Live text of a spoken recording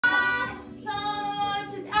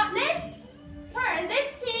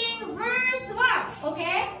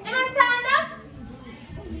Okay? Everyone stand up.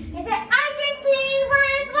 And say, I can sing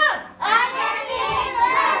verse 1. I can sing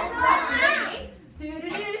verse 1.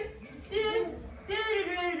 Do-do-do,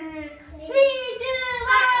 do-do-do-do. 3, 2,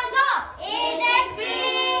 1, go. It is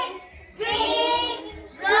green, green,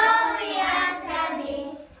 glorious candy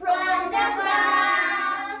from the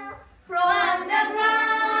ground, from the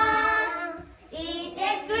ground. It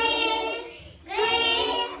is green,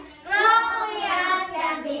 green, glorious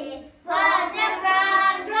candy from the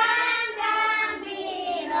ground, ground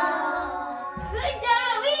below. Good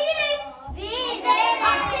job, we did it. We did it.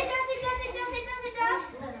 Sit down, sit down, sit down, sit down, sit down.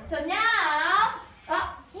 So now,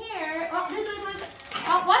 here, look.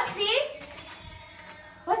 What's this?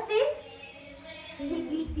 What's this?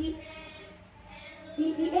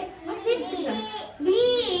 What's this?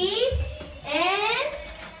 Leaves and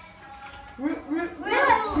roots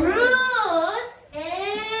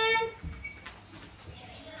and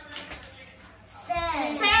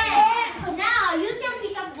stems. So now you can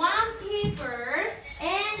pick up one paper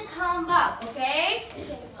and come back, okay?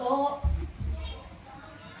 Oh.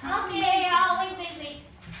 Okay, wait.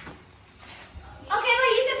 Okay,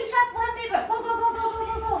 but you can pick up one paper. Go.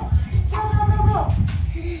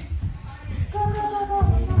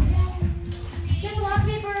 Just one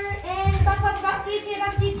paper and back,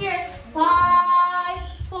 teacher. 5,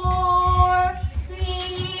 4, 3,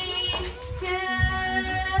 2,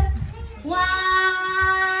 1.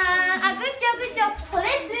 Good job. So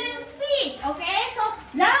let's do speech, okay? So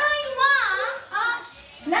line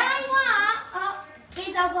 1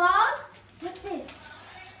 is about, what's this?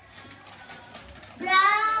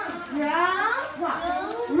 Brown. What?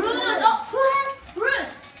 Root. Oh, who has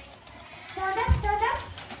roots? Stand up.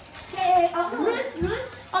 Okay. Roots.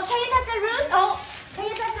 Oh, can you touch the roots? Oh, can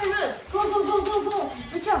you touch the roots? Go.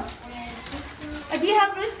 Good job. Do you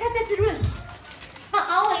have roots? Touch the roots.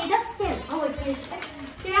 Wait, that's stem. Wait, please.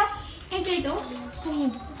 Yeah. Ito.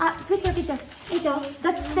 Good job.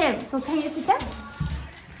 That's stem. So can you sit down?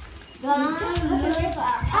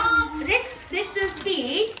 Let's do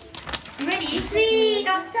speech. Ready? 3,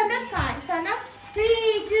 stand up. 3,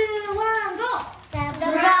 2, 1, go. The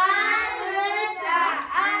brown roots are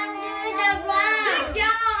under the ground. Good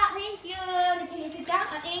job. Thank you. Can you sit down?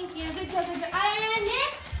 Thank you. Good job. And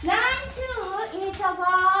next, line 2 is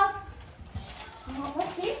about,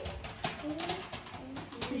 what's this?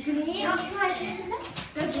 The green.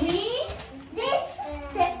 The green. This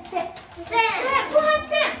Step. stem. Who has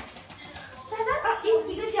stem? Stand up.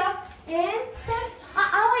 Itsuki, good job. And stem.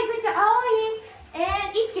 Aoi, good job. Aoi.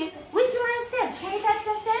 And Itsuki, which one is stem? Can you touch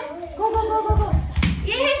the stem? Go.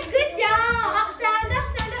 Yes, good job. Stand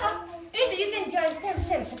up. Eito, you can join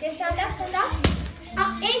stem. Okay, stand up.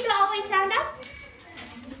 Eito, always stand up.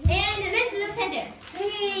 And let's do the sentence.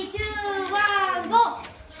 3, 2, 1, go.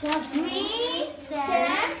 The green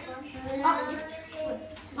stem. Sorry.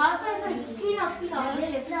 Itsuki. One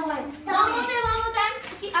more time.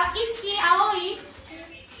 Itsuki, Aoi.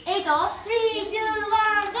 8, 3, 2,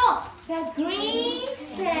 1, go. The green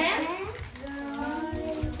stem.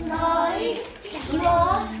 Sorry. Good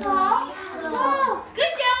job.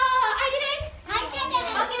 I did it.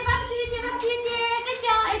 Okay, back to your chair. Good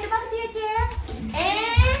job. 8, back to your chair.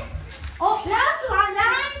 And last one,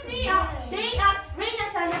 line 3. Reina,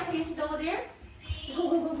 stand up. Please sit over there. Go.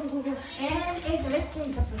 And 8, let's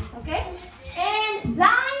change the place, okay? And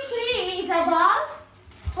line 3 is about,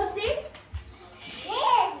 what's this?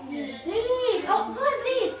 Leaves. Oh, who's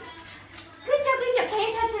this? Good job. Can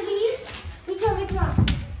you touch the leaves? Which one?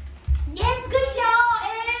 Yes, good job.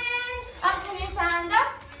 And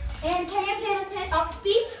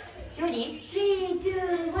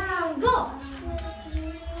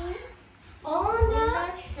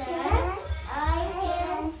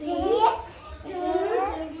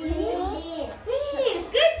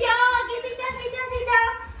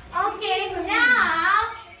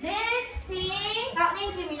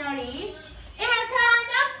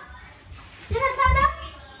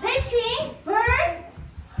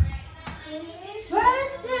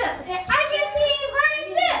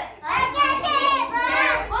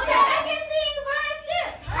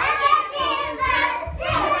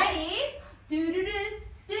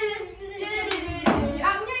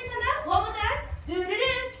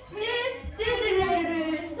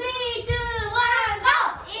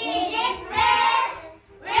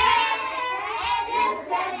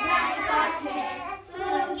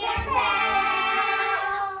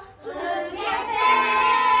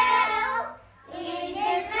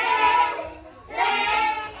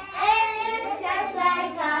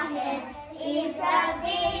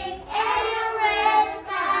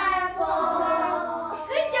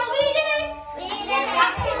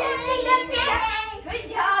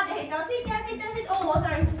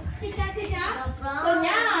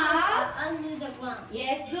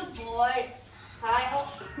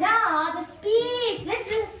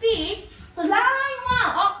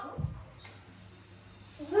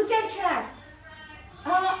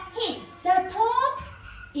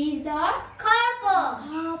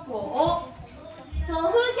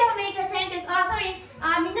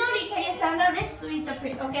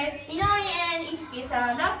three. Okay. Hitomi and Itsuki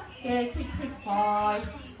stand up. Okay. 6, 5,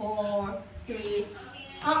 4, 3.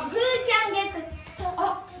 Who can get the?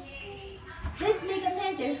 Let's make a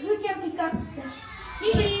sentence. Who can pick up the?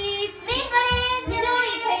 Me please. Me please.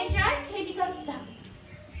 Hitomi, can you try? Can you pick up the?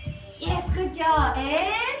 Yes, good job.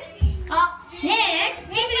 And next,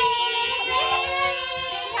 me please.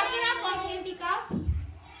 Sakurako, can you pick up?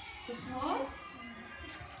 Good job.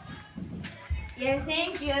 Yes,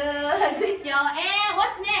 thank you. Good job. And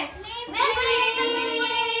what's next? Me please.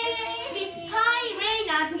 We tie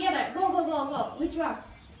Reina together. Go, go, go, go. Which one?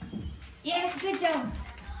 Yes, good job.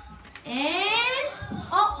 And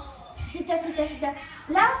sita.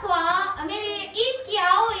 Last one. Maybe Itsuki,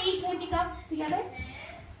 Aoi can pick up together.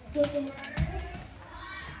 Yes.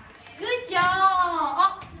 Good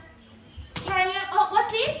job. Can you?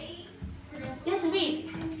 What's this? Let's read.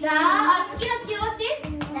 Tsuki, what's this?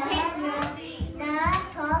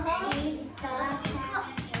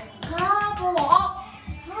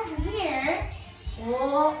 Here.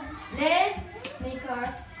 Let's make our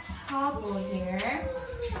couple here.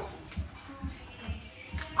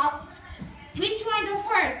 Which one is the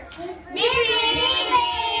first? Mitsuki,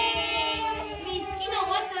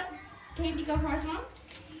 what's the? Can you pick up first one?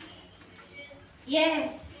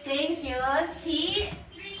 Yes, thank you. See?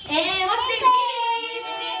 And what's this?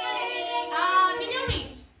 Minori.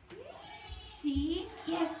 See?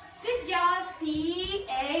 Yes, good job. C,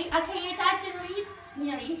 A. Can you touch and read?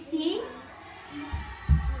 Minori, C.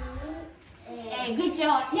 A, good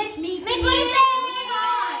job. Let's meet. C,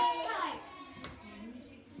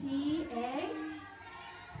 A.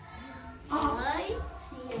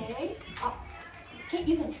 Okay,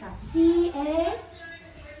 you can try. C, A.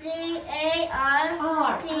 R.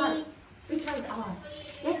 Which one is R?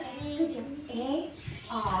 Yes, good job. A,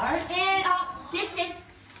 R, and next.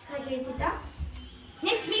 Can you sit down?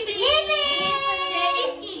 Next, me please.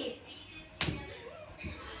 Itsuki.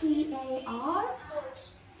 C, A, R.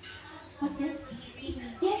 What's next?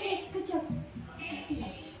 Yes, good job.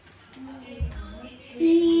 B.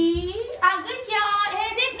 Good job.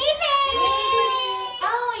 And this.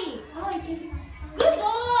 Aoi. Good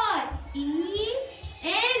boy. E.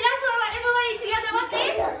 And last one, everybody together. What's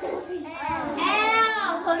this?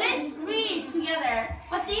 L. So let's read together.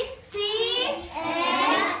 What's this? C,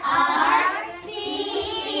 R, P,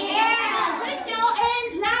 L. Good job. And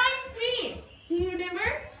line 3. Do you remember?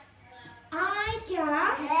 I can.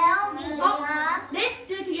 Let's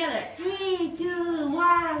do it together. 3, 2,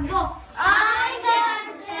 1, go.